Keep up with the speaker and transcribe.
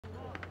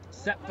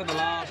set for the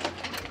last.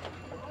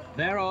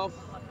 They're off.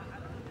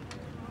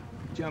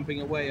 Jumping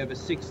away over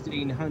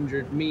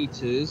 1,600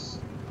 meters.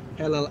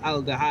 Helal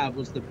Al Dahab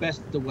was the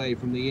best away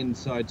from the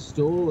inside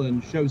stall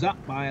and shows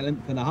up by a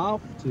length and a half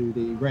to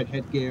the red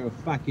headgear of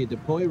Fakir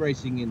Depoy,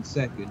 racing in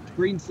second.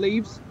 Green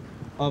sleeves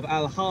of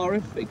Al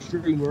Harif,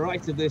 extreme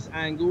right of this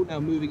angle, now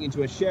moving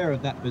into a share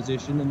of that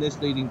position, and this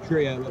leading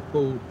trio are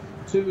pulled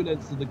 2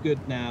 lengths to the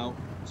good now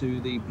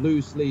to the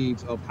blue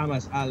sleeves of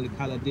Hamas Al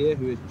Khaladir,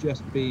 who has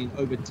just been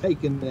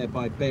overtaken there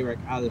by Bayrak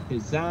Al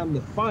Hizam.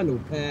 The final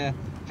pair,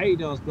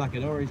 Haydar's black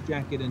and orange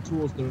jacket, and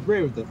towards the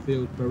rear of the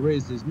field,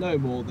 Bariz is no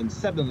more than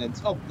 7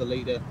 lengths off the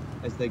leader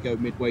as they go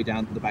midway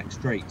down the back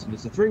straight. And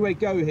it's a 3-way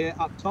go here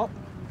up top,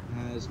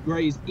 as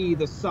greys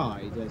either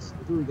side, as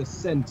through the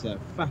centre,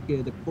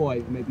 Fakir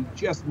Depoy maybe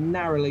just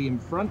narrowly in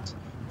front.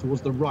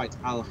 Towards the right,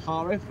 Al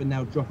Harif, and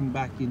now dropping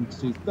back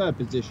into third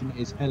position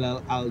is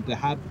Helal Al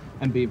Dahab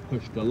and being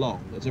pushed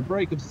along. There's a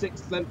break of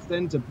 6 lengths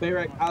then to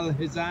Bayrak Al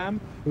Hizam,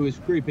 who is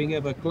creeping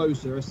ever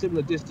closer, a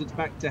similar distance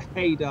back to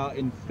Haydar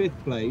in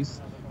 5th place.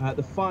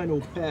 The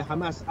final pair,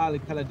 Hamas Al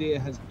Khaladir,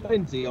 has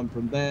plenty on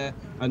from there,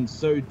 and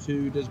so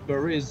too does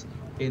Bariz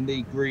in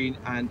the green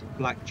and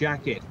black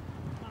jacket.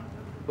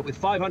 But with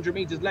 500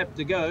 meters left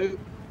to go,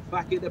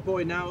 Fakir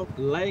Depoy now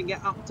laying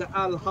it up to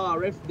Al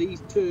Harif.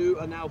 These two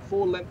are now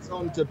 4 lengths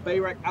on to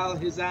Bayrak Al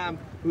Hizam,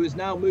 who has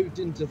now moved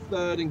into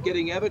third and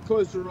getting ever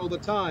closer all the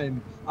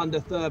time under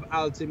third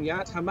Al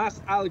Timyat.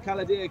 Hamas Al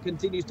Khaladir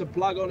continues to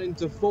plug on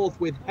into fourth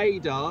with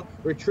Haydar.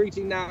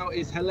 Retreating now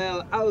is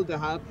Helal Al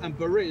Dahab, and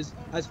Bariz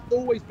has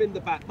always been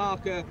the back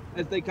marker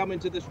as they come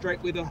into the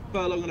straight with a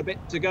furlong and a bit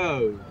to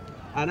go.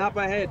 And up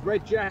ahead,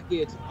 red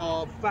jacket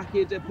of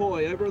Fakir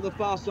Depoy. Over on the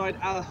far side,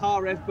 Al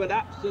Harif, but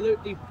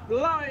absolutely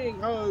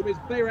flying home is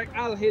Bayrak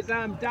Al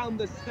Hizam down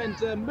the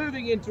centre,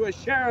 moving into a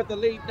share of the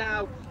lead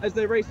now as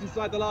they race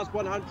inside the last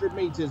 100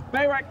 metres.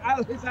 Bayrak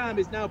Al Hizam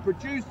is now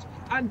produced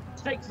and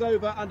takes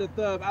over under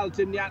third Al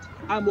Timyat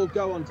and will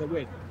go on to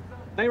win.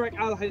 Bayrak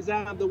Al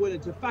Hizam, the winner,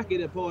 to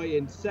Fakir Depoy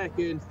in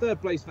second. Third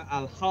place for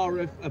Al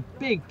Harif, a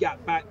big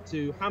gap back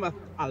to Hamas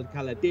Al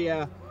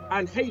Khaladir,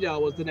 and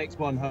Haydar was the next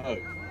one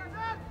home.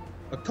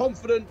 A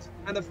confident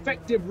and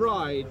effective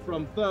ride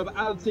from Thurb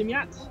Al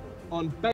Timyat on